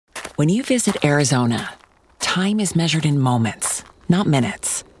When you visit Arizona, time is measured in moments, not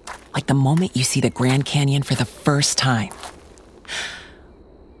minutes. Like the moment you see the Grand Canyon for the first time.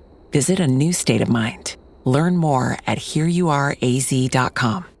 Visit a new state of mind. Learn more at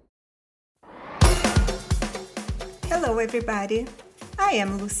hereyouareaz.com. Hello everybody, I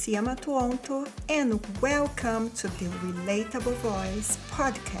am Lucia Matuonto and welcome to the Relatable Voice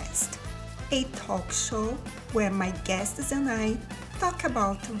podcast, a talk show where my guests and I talk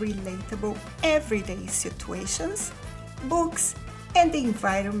about relatable everyday situations, books, and the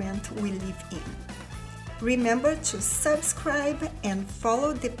environment we live in. Remember to subscribe and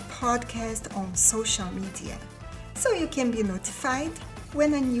follow the podcast on social media so you can be notified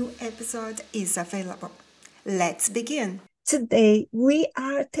when a new episode is available. Let's begin. Today, we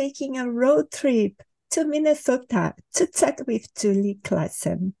are taking a road trip to Minnesota to chat with Julie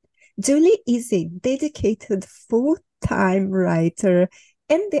Klassen. Julie is a dedicated full-time writer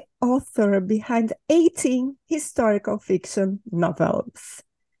and the author behind 18 historical fiction novels.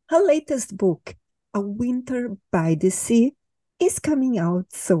 Her latest book, A Winter by the Sea, is coming out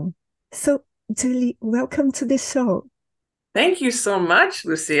soon. So, Julie, welcome to the show. Thank you so much,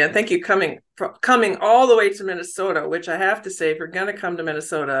 Lucia. Thank you coming all the way to Minnesota, which I have to say, if you're going to come to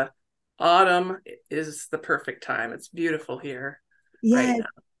Minnesota, autumn is the perfect time. It's beautiful here right now.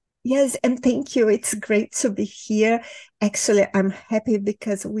 Yes, and thank you. It's great to be here. Actually, I'm happy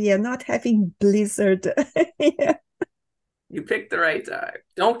because we are not having blizzard. Yeah. You picked the right time.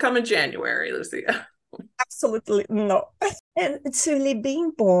 Don't come in January, Lucia. Absolutely no. And Julie,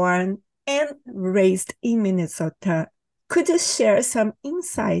 being born and raised in Minnesota, could you share some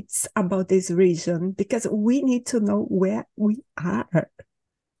insights about this region? Because we need to know where we are.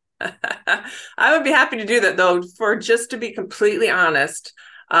 I would be happy to do that, though, just to be completely honest.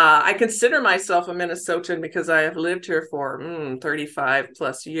 I consider myself a Minnesotan because I have lived here for 35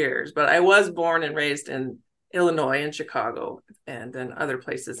 plus years, but I was born and raised in Illinois and Chicago and then other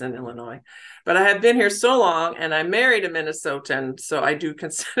places in Illinois. But I have been here so long and I married a Minnesotan, so I do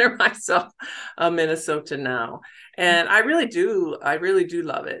consider myself a Minnesotan now. And I really do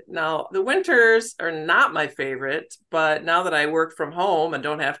love it. Now, the winters are not my favorite, but now that I work from home and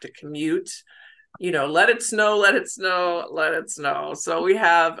don't have to commute, let it snow, let it snow, let it snow. So we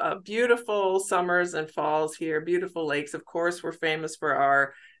have beautiful summers and falls here, beautiful lakes. Of course, we're famous for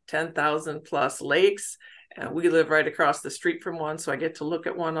our 10,000 plus lakes. And we live right across the street from one, so I get to look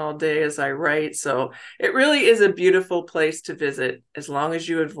at one all day as I write. So it really is a beautiful place to visit as long as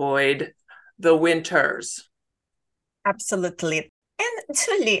you avoid the winters. Absolutely. And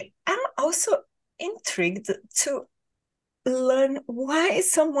Julie, I'm also intrigued to learn why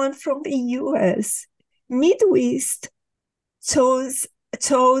someone from the US, Midwest, chose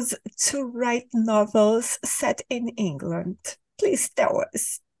to write novels set in England. Please tell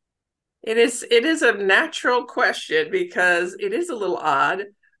us. It is a natural question because it is a little odd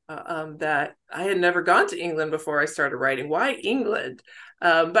that I had never gone to England before I started writing. Why England?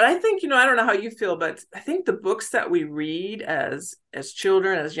 But I think, I don't know how you feel, but I think the books that we read as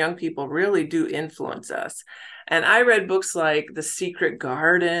children, as young people, really do influence us. And I read books like The Secret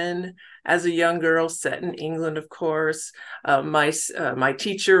Garden as a young girl, set in England, of course. My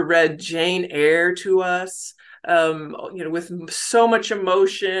teacher read Jane Eyre to us. With so much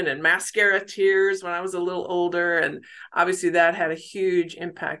emotion and mascara tears when I was a little older. And obviously that had a huge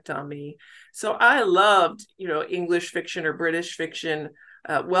impact on me. So I loved, English fiction or British fiction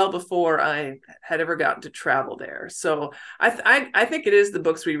well before I had ever gotten to travel there. So I think it is the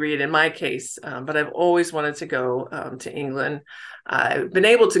books we read in my case, but I've always wanted to go to England. I've been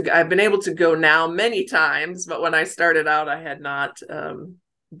able to go now many times, but when I started out, I had not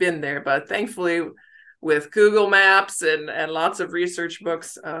been there. But thankfully, with Google Maps and lots of research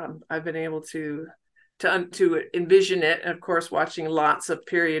books, I've been able to envision it. And of course, watching lots of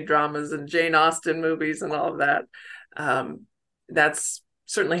period dramas and Jane Austen movies and all of that. That's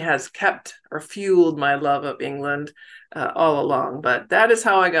certainly has kept or fueled my love of England all along. But that is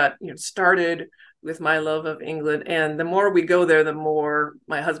how I got started with my love of England. And the more we go there, the more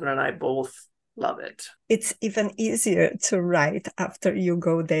my husband and I both love it. It's even easier to write after you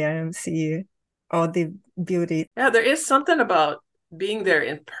go there and see all the beauty. Yeah, there is something about being there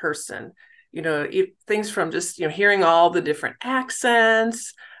in person. Things from just hearing all the different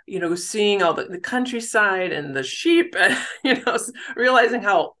accents, seeing all the countryside and the sheep, and realizing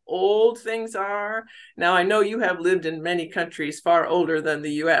how old things are. Now, I know you have lived in many countries far older than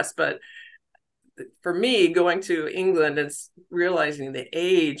the US, but for me, going to England and realizing the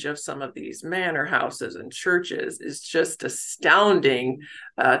age of some of these manor houses and churches is just astounding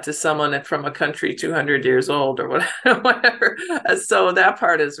to someone from a country 200 years old or whatever. So that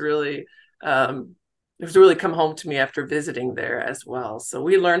part is really, it's really come home to me after visiting there as well. So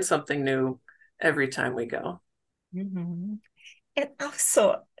we learn something new every time we go. Mm-hmm. And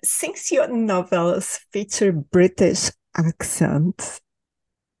also, since your novels feature British accents,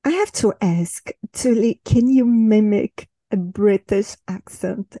 I have to ask, Julie, can you mimic a British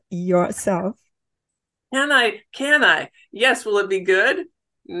accent yourself? Can I? Can I? Yes. Will it be good?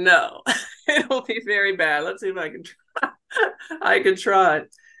 No. It'll be very bad. Let's see if I can try. I can try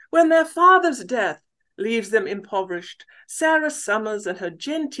it. When their father's death leaves them impoverished, Sarah Summers and her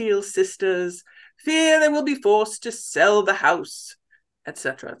genteel sisters fear they will be forced to sell the house,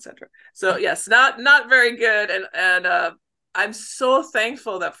 etc., etc. So yes, not very good, and I'm so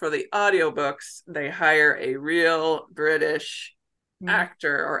thankful that for the audiobooks they hire a real British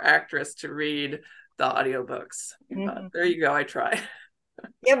actor or actress to read the audiobooks. But there you go, I try.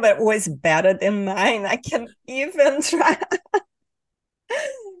 Yeah, but it was better than mine. I can even try.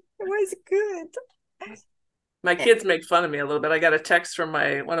 It was good. My kids make fun of me a little bit. I got a text from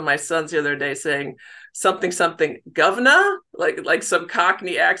one of my sons the other day saying something governor, like some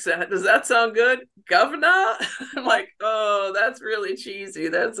Cockney accent. Does that sound good? Governor? I'm like, oh, that's really cheesy.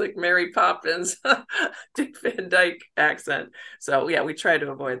 That's like Mary Poppins, Dick Van Dyke accent. So yeah, we try to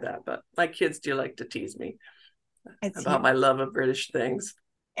avoid that. But my kids do like to tease me about my love of British things.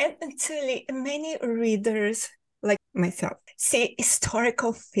 And actually, many readers like myself see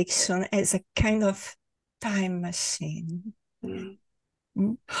historical fiction as a kind of time machine.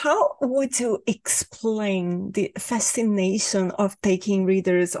 How would you explain the fascination of taking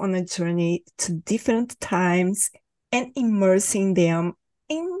readers on a journey to different times and immersing them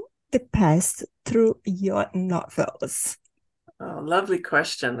in the past through your novels? Oh, lovely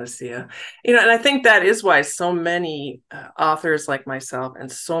question, Lucia. And I think that is why so many authors like myself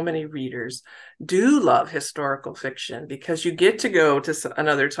and so many readers do love historical fiction, because you get to go to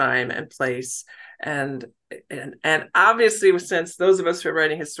another time and place. And obviously, since those of us who are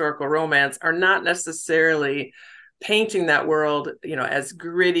writing historical romance are not necessarily painting that world, as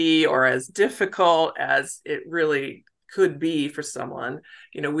gritty or as difficult as it really could be for someone.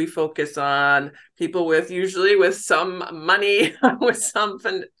 We focus on people usually with some money, with some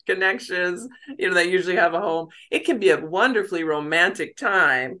connections, they usually have a home. It can be a wonderfully romantic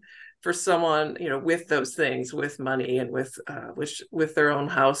time for someone, with those things, with money and with their own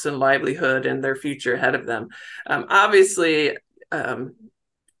house and livelihood and their future ahead of them. Obviously,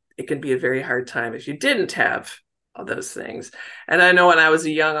 it can be a very hard time if you didn't have all those things. And I know when I was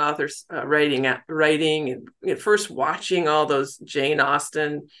a young author writing and first watching all those Jane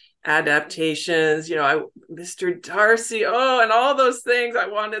Austen adaptations, Mr. Darcy, and all those things, I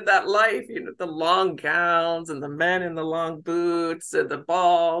wanted that life, the long gowns and the men in the long boots and the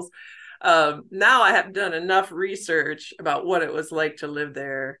balls. Now I have done enough research about what it was like to live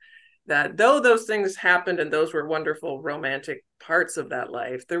there, that though those things happened and those were wonderful romantic parts of that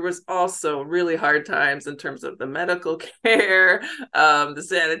life, there was also really hard times in terms of the medical care, the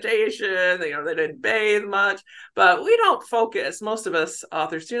sanitation, they didn't bathe much. But we don't focus, most of us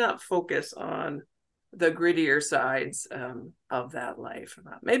authors do not focus on the grittier sides of that life.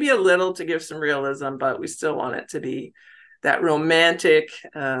 Maybe a little to give some realism, but we still want it to be that romantic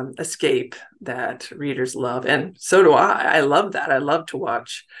escape that readers love. And so do I. I love that. I love to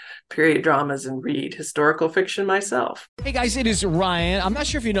watch period dramas and read historical fiction myself. Hey guys, it is Ryan. I'm not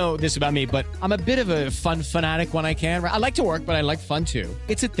sure if you know this about me, but I'm a bit of a fun fanatic when I can. I like to work, but I like fun too.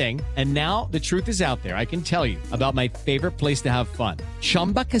 It's a thing. And now the truth is out there. I can tell you about my favorite place to have fun.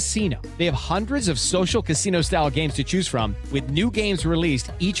 Chumba Casino. They have hundreds of social casino style games to choose from, with new games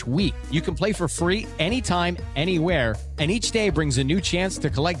released each week. You can play for free anytime, anywhere, and each day brings a new chance to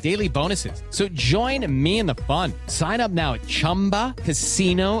collect daily bonuses. So join me in the fun. Sign up now at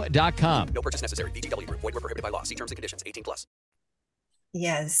ChumbaCasino.com. No purchase necessary. VGW Group. Void where prohibited by law. See terms and conditions. 18+.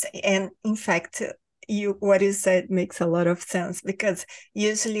 Yes, and in fact, what you said makes a lot of sense, because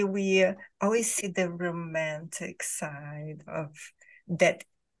usually we always see the romantic side of that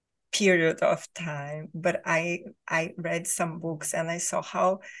period of time. But I read some books and I saw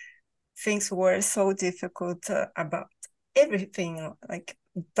how things were so difficult about everything, like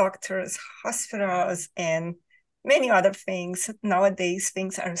doctors, hospitals, and many other things. Nowadays,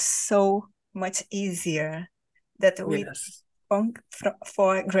 things are so much easier that we Yes.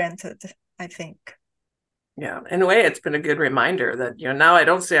 for granted, I think. Yeah, in a way, it's been a good reminder that, now I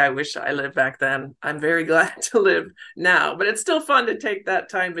don't say I wish I lived back then. I'm very glad to live now, but it's still fun to take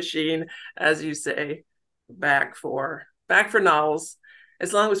that time machine, as you say, back for novels,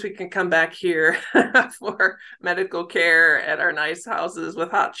 as long as we can come back here for medical care at our nice houses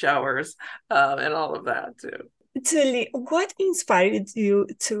with hot showers, and all of that too. Julie, what inspired you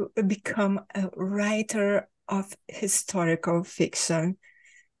to become a writer of historical fiction?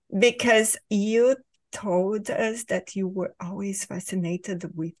 Because you told us that you were always fascinated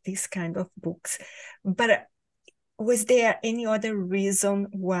with this kind of books, but was there any other reason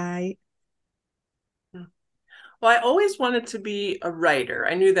why? Well, I always wanted to be a writer.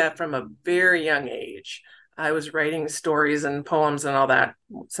 I knew that from a very young age. I was writing stories and poems and all that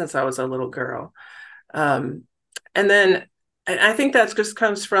since I was a little girl. Um, and then I think that just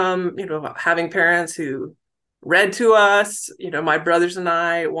comes from, having parents who read to us. My brothers and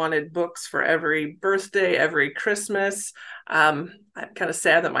I wanted books for every birthday, every Christmas. I'm kind of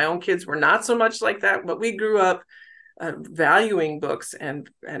sad that my own kids were not so much like that, but we grew up valuing books and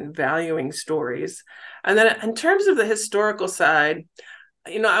valuing stories. And then in terms of the historical side,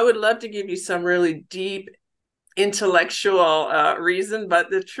 I would love to give you some really deep intellectual reason, but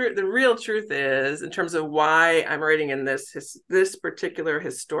the real truth is, in terms of why I'm writing in this particular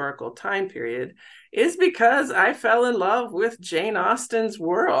historical time period, is because I fell in love with Jane Austen's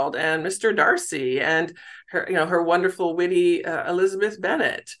world and Mr. Darcy and her wonderful, witty Elizabeth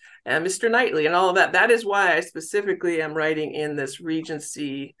Bennet and Mr. Knightley and all of that. That is why I specifically am writing in this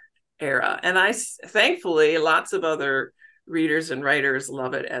Regency era, and thankfully lots of other readers and writers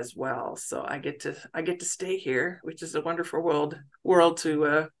love it as well. So I get to stay here, which is a wonderful world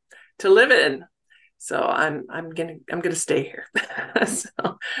to live in. So I'm gonna stay here. So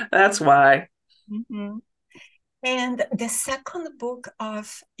that's why. Mm-hmm. And the second book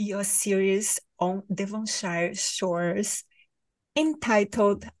of your series on Devonshire shores,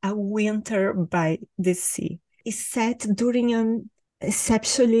 entitled A Winter by the Sea, is set during an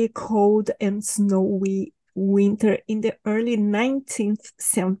exceptionally cold and snowy winter in the early 19th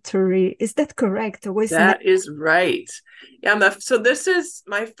century. Is that correct? That is right. Yeah. So this is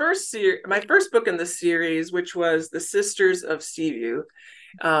my first book in the series, which was The Sisters of Seaview,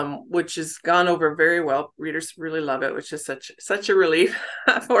 which has gone over very well. Readers really love it, which is such a relief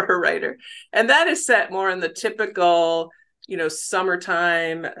for a writer. And that is set more in the typical,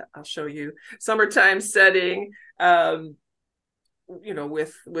 summertime. I'll show you summertime setting.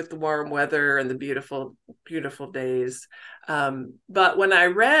 With the warm weather and the beautiful days. But when I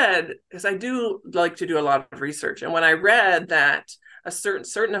read, because I do like to do a lot of research, and when I read that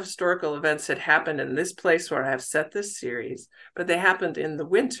certain historical events had happened in this place where I have set this series, but they happened in the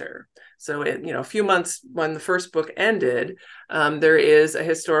winter. So a few months when the first book ended, there is a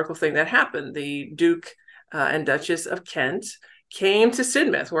historical thing that happened. The Duke and Duchess of Kent came to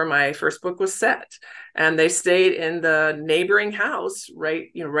Sidmouth, where my first book was set, and they stayed in the neighboring house, right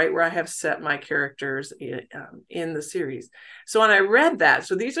where I have set my characters in the series. So when I read that,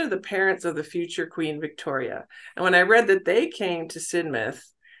 so these are the parents of the future Queen Victoria, and when I read that they came to Sidmouth,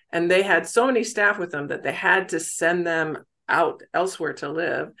 and they had so many staff with them that they had to send them out elsewhere to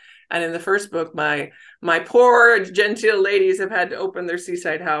live. And in the first book, my poor genteel ladies have had to open their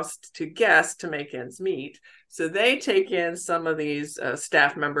seaside house to guests to make ends meet. So they take in some of these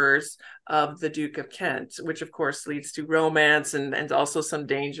staff members of the Duke of Kent, which of course leads to romance and also some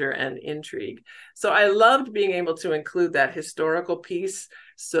danger and intrigue. So I loved being able to include that historical piece.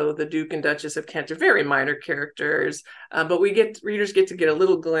 So the Duke and Duchess of Kent are very minor characters, but readers get to get a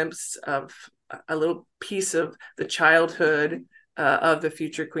little glimpse of a little piece of the childhood of the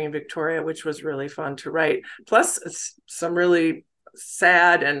future Queen Victoria, which was really fun to write. Plus, some really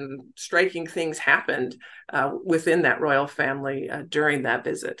sad and striking things happened within that royal family during that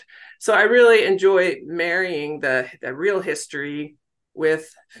visit. So I really enjoy marrying the real history with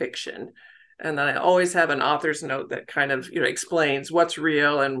fiction. And then I always have an author's note that kind of explains what's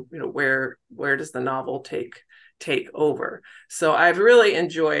real and where does the novel take over. So I've really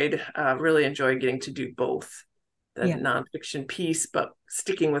enjoyed getting to do both the nonfiction piece, but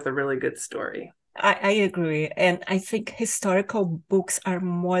sticking with a really good story. I agree. And I think historical books are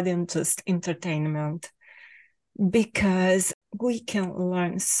more than just entertainment, because we can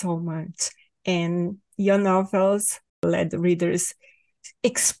learn so much. And your novels let readers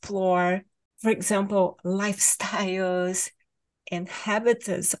explore, for example, lifestyles and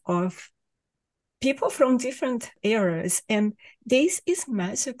habits of people from different eras. And this is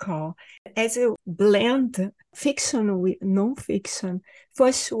magical. As you blend fiction with nonfiction,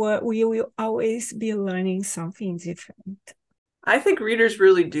 for sure, we will always be learning something different. I think readers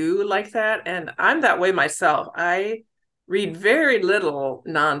really do like that. And I'm that way myself. I read very little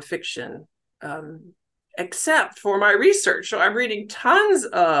nonfiction, um, except for my research. So I'm reading tons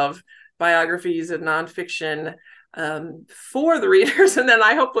of biographies and nonfiction for the readers. And then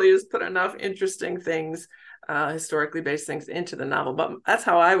I hopefully just put enough interesting things, historically based things into the novel. But that's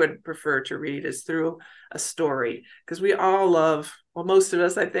how I would prefer to read, is through a story, because we all love, well, most of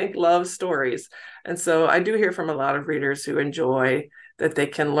us, I think, love stories. And so I do hear from a lot of readers who enjoy that they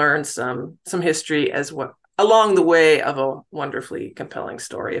can learn some history as well along the way of a wonderfully compelling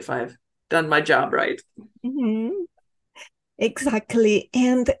story, if I've done my job right. Mm-hmm. Exactly.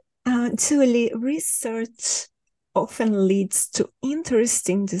 And Julie, research often leads to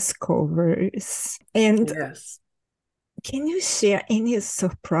interesting discoveries. And Yes. can you share any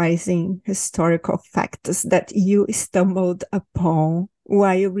surprising historical facts that you stumbled upon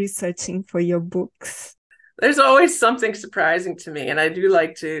while researching for your books? There's always something surprising to me, and I do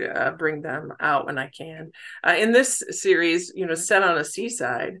like to bring them out when I can. In this series, set on a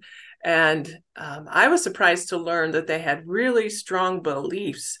seaside, and I was surprised to learn that they had really strong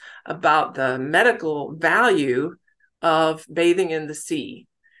beliefs about the medical value of bathing in the sea,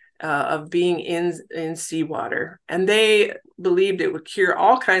 of being in seawater. And they believed it would cure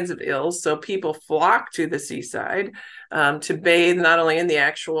all kinds of ills. So people flocked to the seaside to bathe, not only in the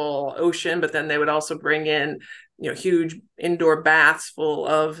actual ocean, but then they would also bring in huge indoor baths full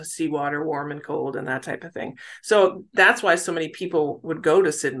of seawater, warm and cold, and that type of thing. So that's why so many people would go to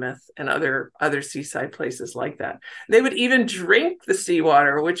Sidmouth and other seaside places like that. They would even drink the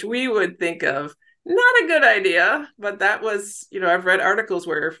seawater, which we would think of not a good idea, but that was, I've read articles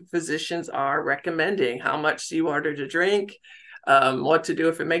where physicians are recommending how much seawater to drink, what to do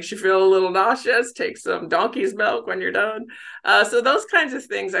if it makes you feel a little nauseous, take some donkey's milk when you're done. So those kinds of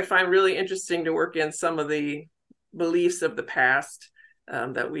things I find really interesting to work in some of the beliefs of the past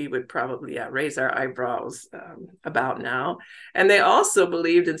that we would probably raise our eyebrows about now. And they also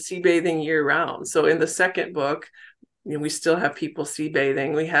believed in sea bathing year round. So in the second book, we still have people sea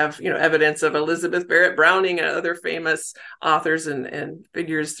bathing. We have, evidence of Elizabeth Barrett Browning and other famous authors and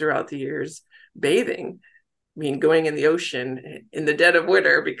figures throughout the years bathing. Going in the ocean in the dead of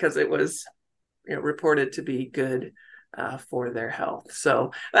winter because it was, reported to be good for their health.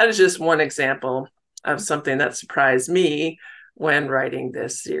 So that is just one example of something that surprised me when writing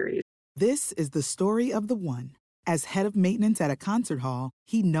this series. This is the story of the one. As head of maintenance at a concert hall,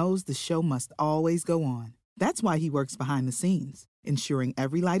 he knows the show must always go on. That's why he works behind the scenes, ensuring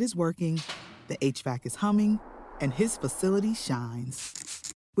every light is working, the HVAC is humming, and his facility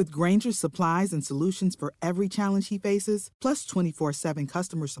shines. With Grainger's supplies and solutions for every challenge he faces, plus 24/7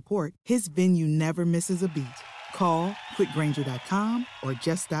 customer support, his venue never misses a beat. Call quickgrainger.com or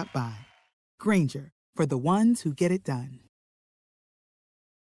just stop by. Grainger, for the ones who get it done.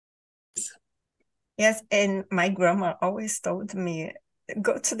 Yes, and my grandma always told me,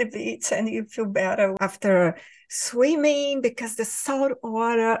 go to the beach and you feel better after swimming because the salt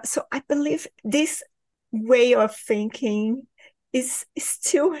water. So I believe this way of thinking is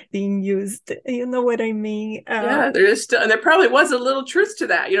still being used. You know what I mean? Yeah, there is still, and there probably was a little truth to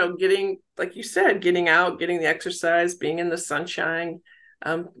that, getting, like you said, getting out, getting the exercise, being in the sunshine.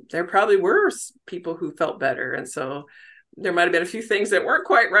 There probably were people who felt better. And so there might have been a few things that weren't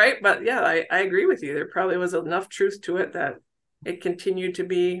quite right, but yeah, I agree with you. There probably was enough truth to it that it continued to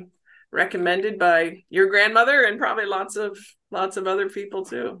be recommended by your grandmother and probably lots of other people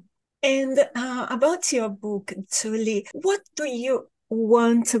too. And about your book, Julie, what do you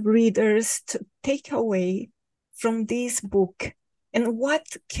want readers to take away from this book? And what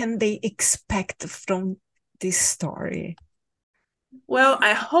can they expect from this story? Well,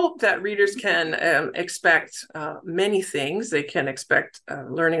 I hope that readers can expect many things. They can expect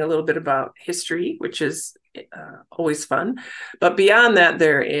learning a little bit about history, which is always fun. But beyond that,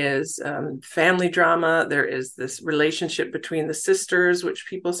 there is family drama. There is this relationship between the sisters, which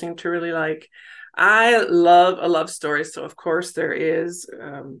people seem to really like. I love a love story. So, of course, there is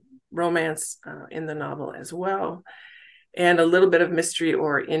romance in the novel as well, and a little bit of mystery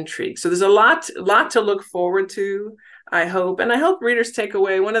or intrigue. So there's a lot to look forward to, I hope. And I hope readers take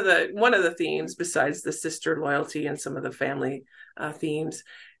away one of the themes, besides the sister loyalty and some of the family themes,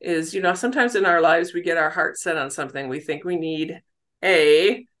 is, sometimes in our lives, we get our heart set on something. We think we need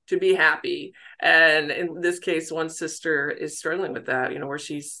to be happy. And in this case, one sister is struggling with that, where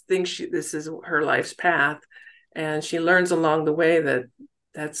she thinks this is her life's path. And she learns along the way that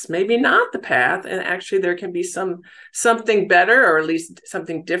that's maybe not the path. And actually there can be something better, or at least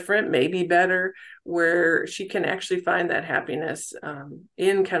something different, maybe better, where she can actually find that happiness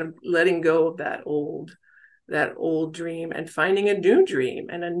in kind of letting go of that old that old dream and finding a new dream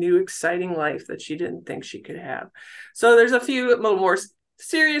and a new exciting life that she didn't think she could have. So there's a few little more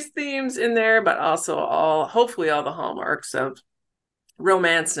serious themes in there, but also hopefully all the hallmarks of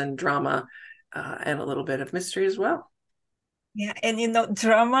romance and drama, and a little bit of mystery as well. Yeah, and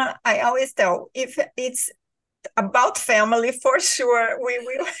drama, I always tell, if it's about family, for sure, we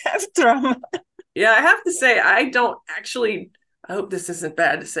will have drama. Yeah, I have to say, I hope this isn't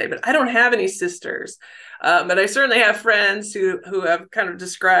bad to say, but I don't have any sisters. But I certainly have friends who have kind of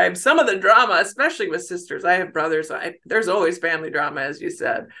described some of the drama, especially with sisters. I have brothers. There's always family drama, as you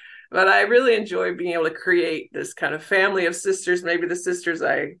said. But I really enjoy being able to create this kind of family of sisters, maybe the sisters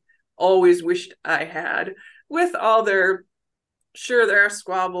I always wished I had, with all their, sure, there are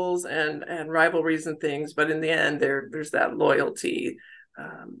squabbles and rivalries and things, but in the end, there's that loyalty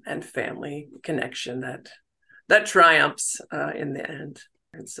and family connection that triumphs in the end.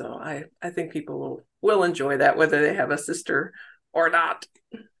 And so I think people will enjoy that, whether they have a sister or not.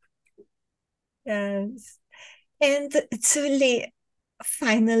 Yes. And Julie,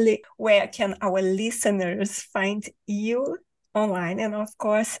 finally, where can our listeners find you online, and of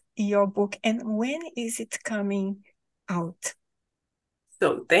course your book, and when is it coming out?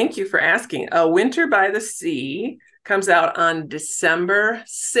 So thank you for asking. Winter by the Sea comes out on December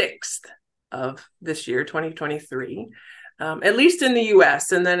 6th of this year, 2023, at least in the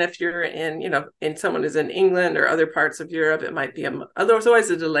US. And then if you're in someone is in England or other parts of Europe, it might be there's always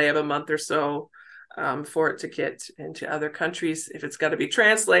a delay of a month or so for it to get into other countries. If it's got to be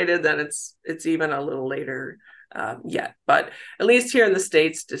translated, then it's even a little later yet. But at least here in the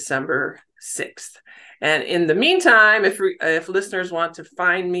States, December 6th. And in the meantime, if listeners want to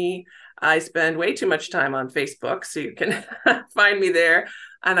find me, I spend way too much time on Facebook, so you can find me there.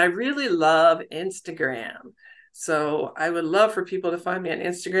 And I really love Instagram. So I would love for people to find me on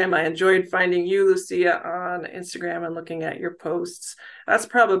Instagram. I enjoyed finding you, Lucia, on Instagram and looking at your posts. That's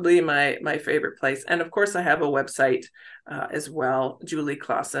probably my favorite place. And of course, I have a website as well,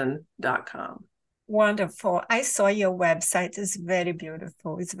 julieklassen.com. Wonderful. I saw your website. It's very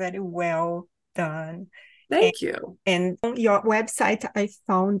beautiful. It's very well done. Thank you. And on your website, I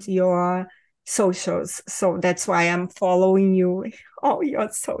found your socials. So that's why I'm following you, all your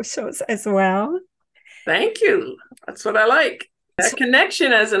socials as well. Thank you. That's what I like. That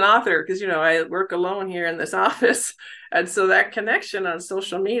connection as an author, because, I work alone here in this office. And so that connection on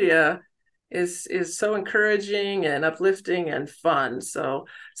social media is so encouraging and uplifting and fun. So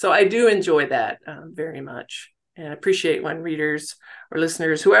I do enjoy that very much. And I appreciate when readers or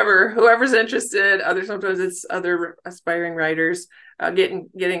listeners, whoever's interested, sometimes it's other aspiring writers, get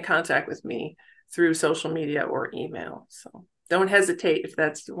in contact with me through social media or email. So don't hesitate if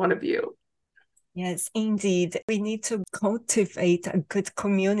that's one of you. Yes, indeed. We need to cultivate a good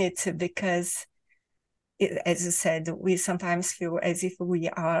community because, as you said, we sometimes feel as if we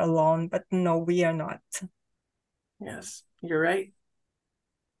are alone, but no, we are not. Yes, you're right.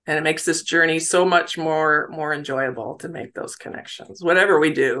 And it makes this journey so much more enjoyable to make those connections. Whatever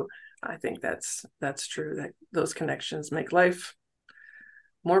we do, I think that's true, that those connections make life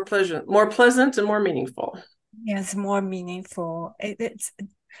more pleasant and more meaningful. Yes, more meaningful.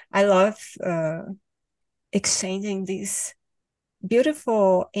 I love exchanging this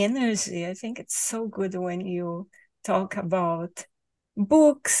beautiful energy. I think it's so good when you talk about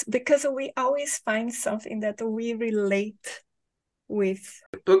books, because we always find something that we relate with.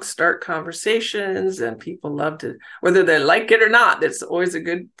 Books start conversations and people love to, whether they like it or not, it's always a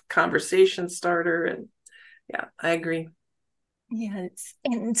good conversation starter. And yeah, I agree. Yes.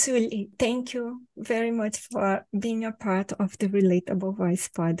 And Julie, thank you very much for being a part of the Relatable Voice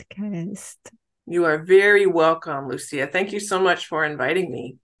podcast. You are very welcome, Lucia. Thank you so much for inviting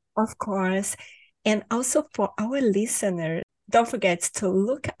me. Of course. And also for our listeners, don't forget to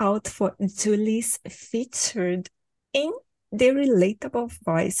look out for Julie's featured in the Relatable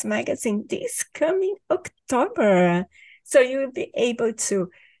Voice magazine this coming October. So you'll be able to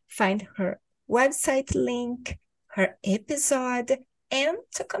find her website link, her episode, and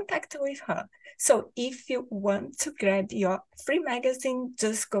to contact with her. So if you want to grab your free magazine,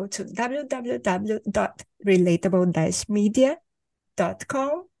 just go to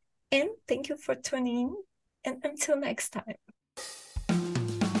www.relatable-media.com. And thank you for tuning in. And until next time.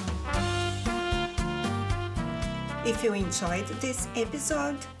 If you enjoyed this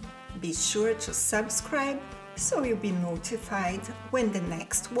episode, be sure to subscribe so you'll be notified when the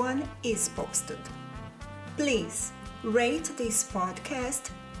next one is posted. Please rate this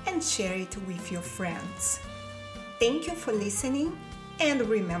podcast and share it with your friends. Thank you for listening, and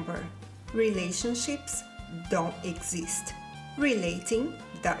remember, relationships don't exist. Relating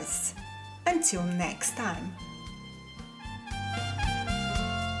does. Until Until next time.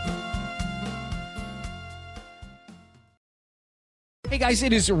 Hey guys,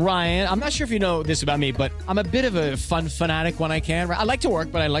 it is Ryan. I'm not sure if you know this about me, but I'm a bit of a fun fanatic when I can. I like to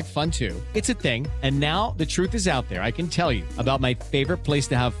work, but I like fun too. It's a thing. And now the truth is out there. I can tell you about my favorite place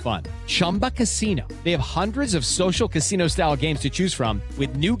to have fun. Chumba Casino. They have hundreds of social casino style games to choose from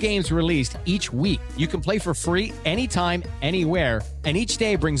with new games released each week. You can play for free anytime, anywhere. And each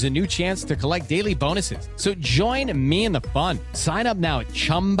day brings a new chance to collect daily bonuses. So join me in the fun. Sign up now at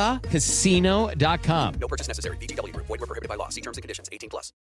ChumbaCasino.com. No purchase necessary. VGW Group. Void where prohibited by law. See terms and conditions. 18+.